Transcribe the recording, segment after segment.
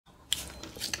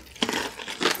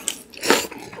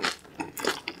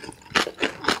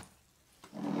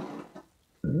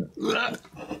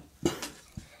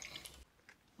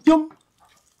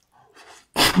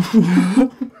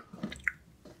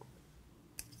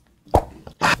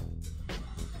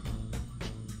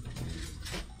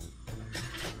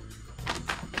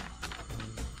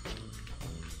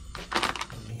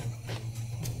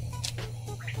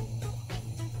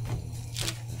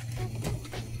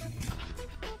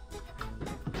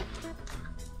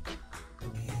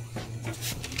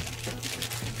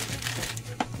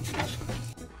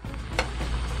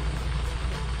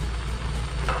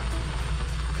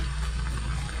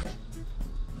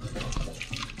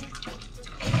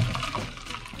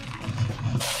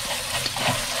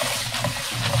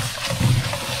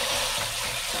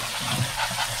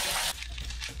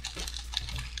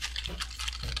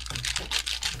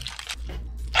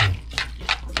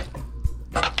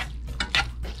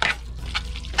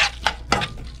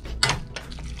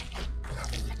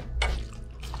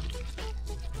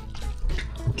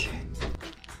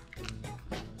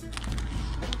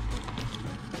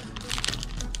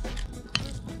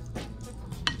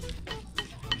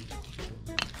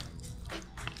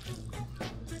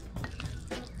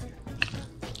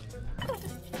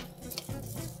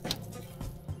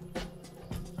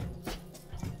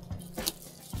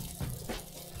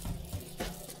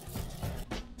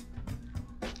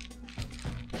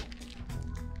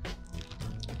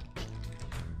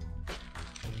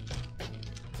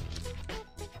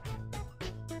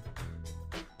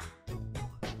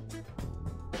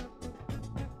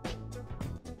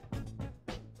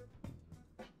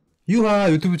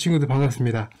유하 유튜브 친구들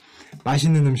반갑습니다.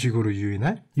 맛있는 음식으로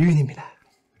유인할 유인입니다.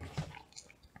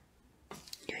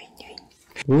 유인.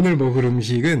 오늘 먹을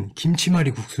음식은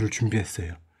김치말이 국수를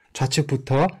준비했어요.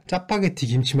 좌측부터 짜파게티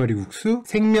김치말이 국수,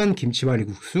 생면 김치말이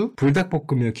국수,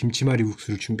 불닭볶음면 김치말이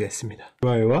국수를 준비했습니다.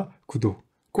 좋아요와 구독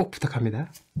꼭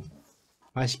부탁합니다.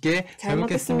 맛있게 잘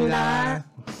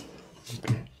먹겠습니다.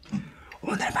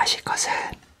 오늘 마실 것은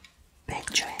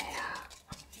맥주예요.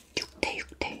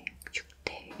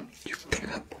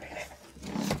 육태가 뭐예요?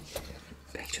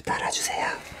 맥주 따라주세요.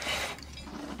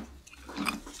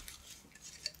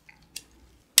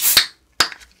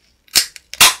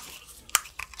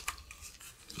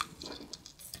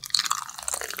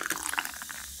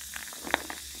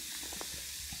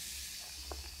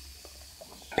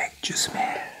 맥주 스멜.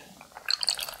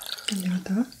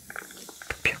 여기다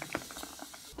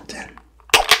표. 짠.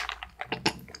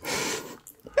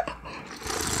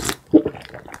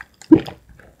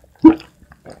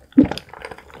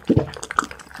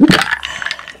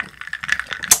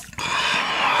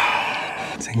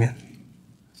 생면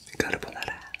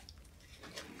까르보나라.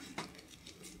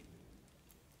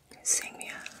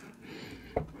 생면.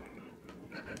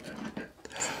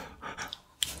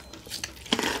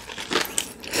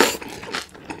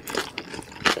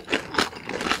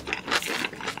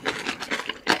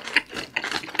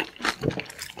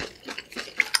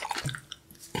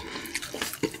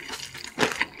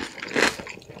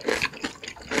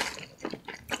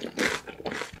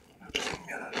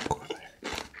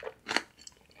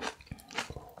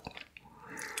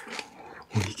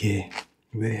 이게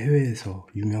왜 해외에서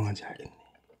유명한지 알겠네.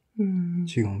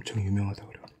 지금 엄청 유명하다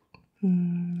그래요.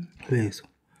 해외에서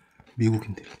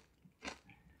미국인들이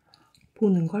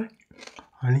보는 걸?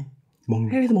 아니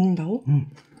먹는. 해외에서 먹는다고?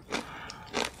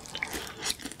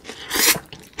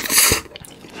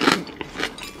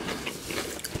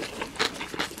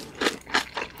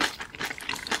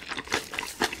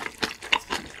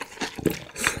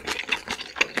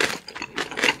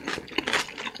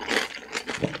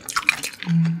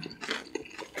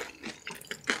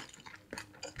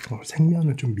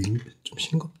 생면은 좀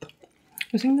싱겁다.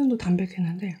 생면도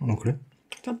담백했는데. 그래?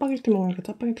 짜파게티 먹으니까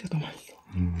짜파게티가 더 맛있어.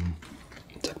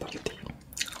 짜파게티.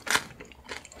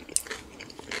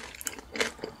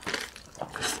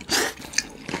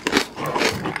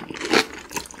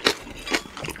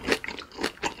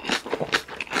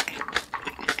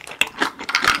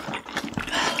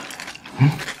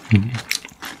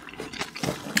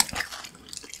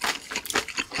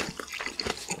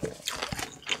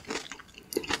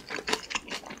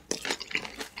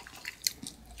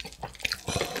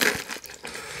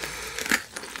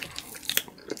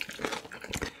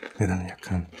 나는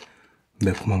약간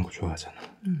매콤한 거 좋아하잖아.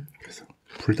 그래서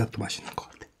불닭도 맛있는 것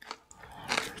같아.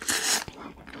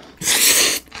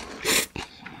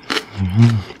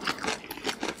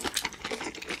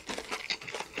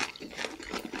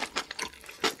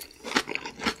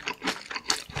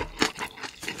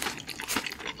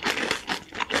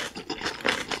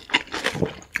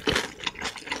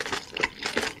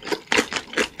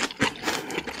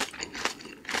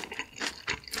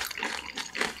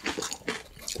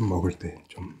 먹을 때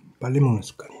좀 빨리 먹는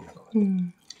습관이 있는 것 같아.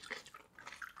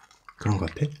 그런 것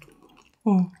같아?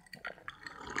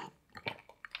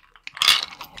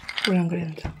 원래 안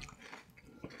그랬는데.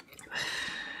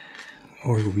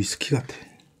 이거 위스키 같아.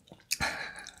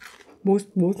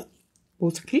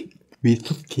 모스키?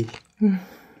 위스키.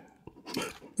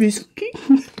 위스키?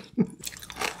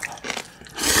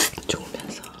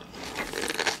 좋으면서.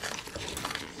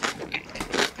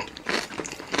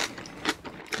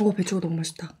 배추가 너무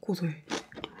맛있다. 고소해.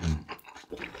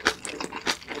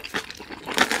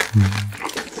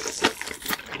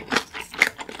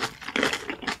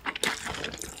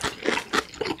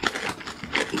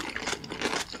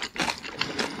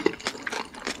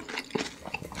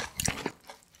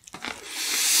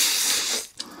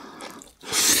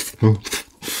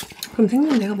 그럼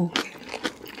생면 내가 먹을게.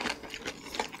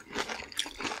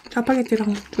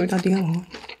 짜파게티랑 둘 다 네가 먹어.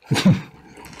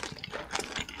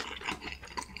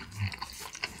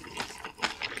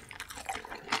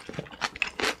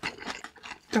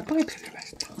 짜파게티 되게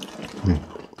맛있다.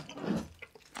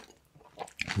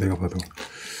 내가 봐도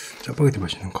짜파게티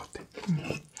맛있는 것 같아.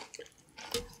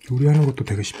 요리하는 것도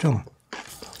되게 쉽잖아.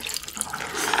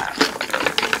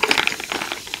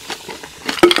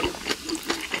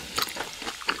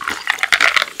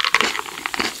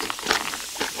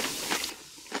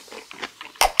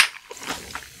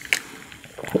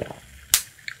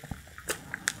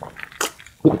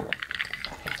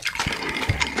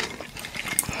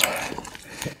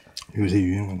 요새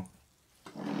유행하는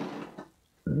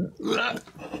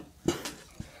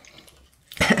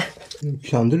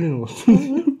귀 안 들리는 것 같아.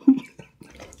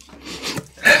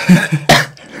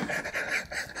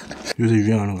 요새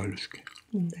유행하는 거 알려줄게.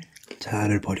 뭔데?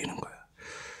 자아를 버리는 거야.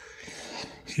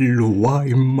 일로 와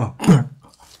임마.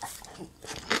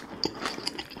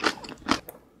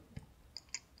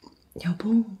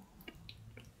 여보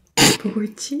보고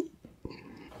있지?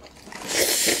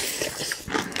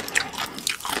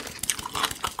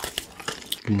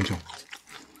 인정.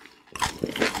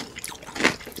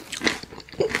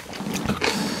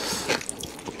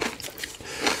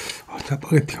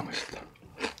 짜파게티가 맛있다.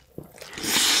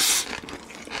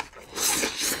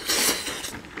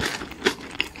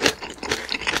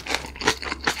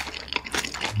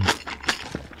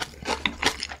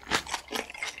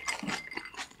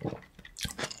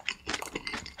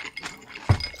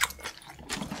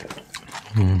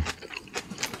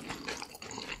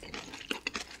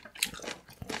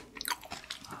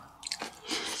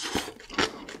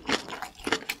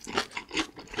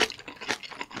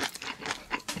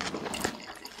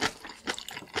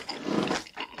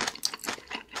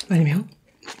 아니면?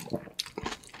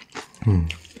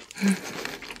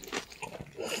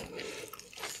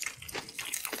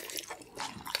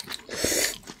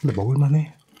 근데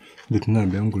먹을만해. 근데 그날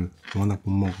매운 걸 워낙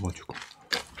못 먹어가지고.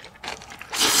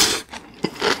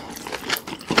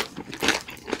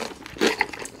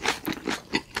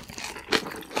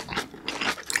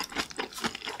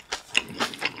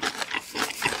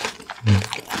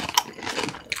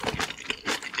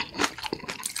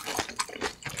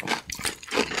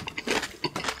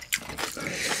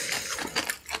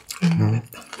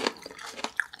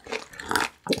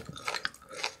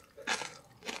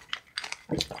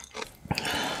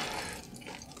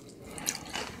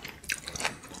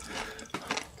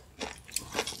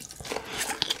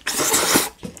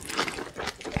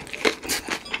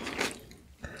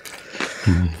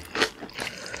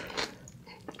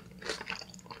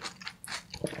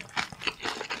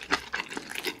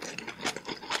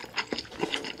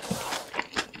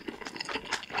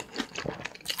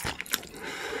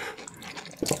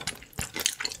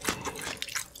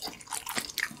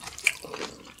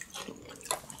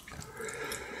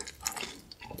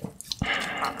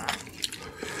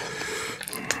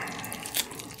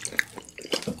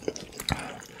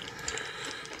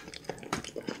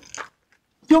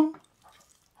 뿅!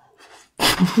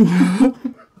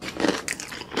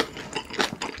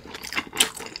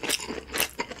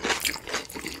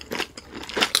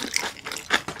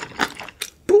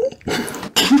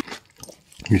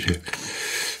 이제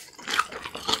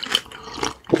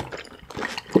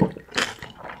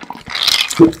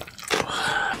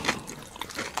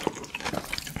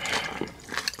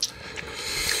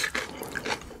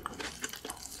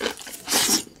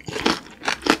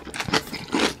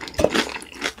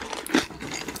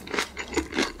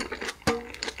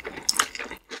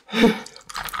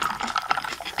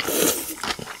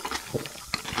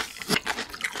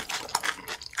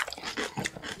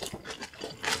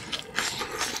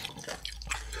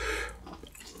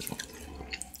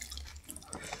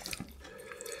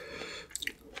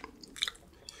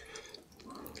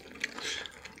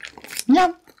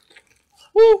냠!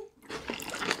 오!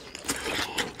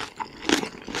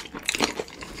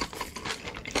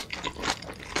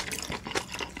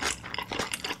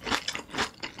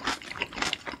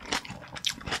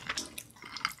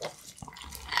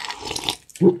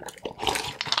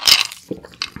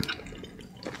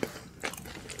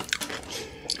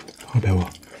 아, 매워.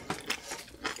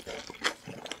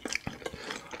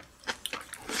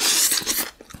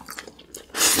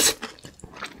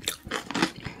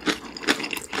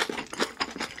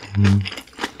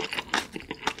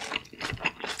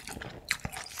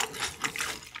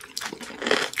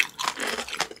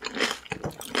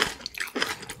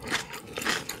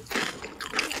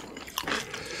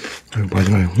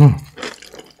 마지막이구나.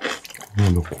 이거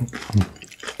넣고.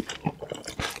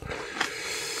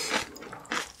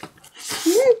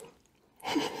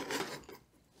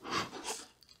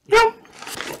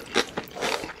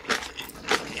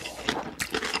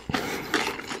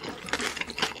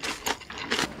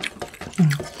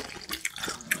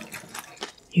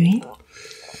 유인?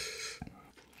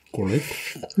 꼬릿?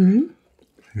 응?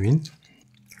 유인?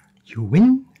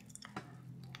 유인?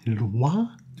 일로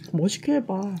와? 멋있게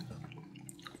해봐.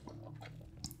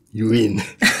 유인.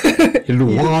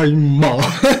 일로 와, 임마.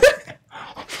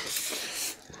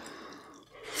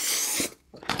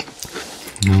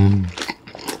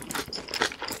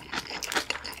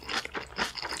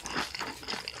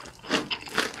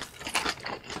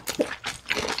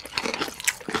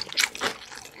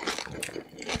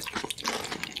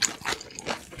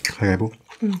 가위바위보?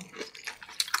 응.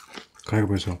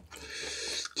 가위바위보에서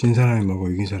진 사람이 먹어,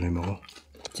 이긴 사람이 먹어.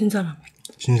 진 사람.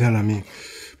 진 사람이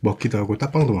먹기도 하고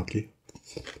딱방도 맞기.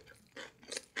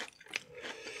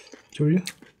 졸려?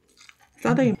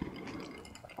 싸대기.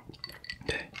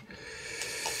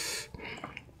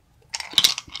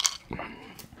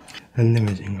 안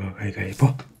내면 진 거 가위바위보.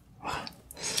 와.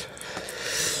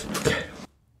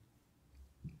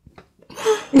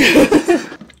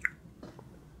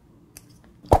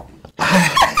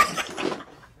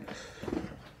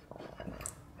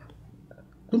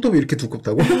 손톱이 이렇게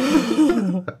두껍다고?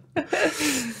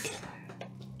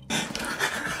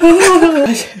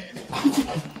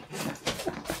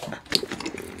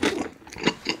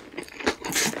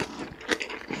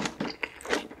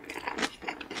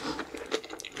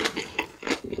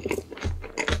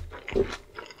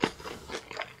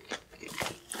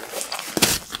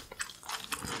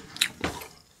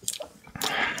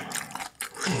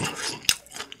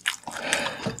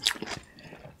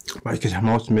 맛있게 잘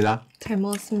먹었습니다. 잘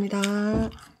먹었습니다.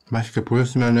 맛있게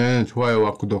보셨으면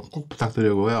좋아요와 구독 꼭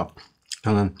부탁드리고요.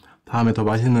 저는 다음에 더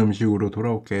맛있는 음식으로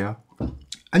돌아올게요.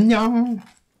 안녕.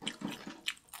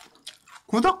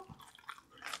 구독!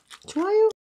 좋아요.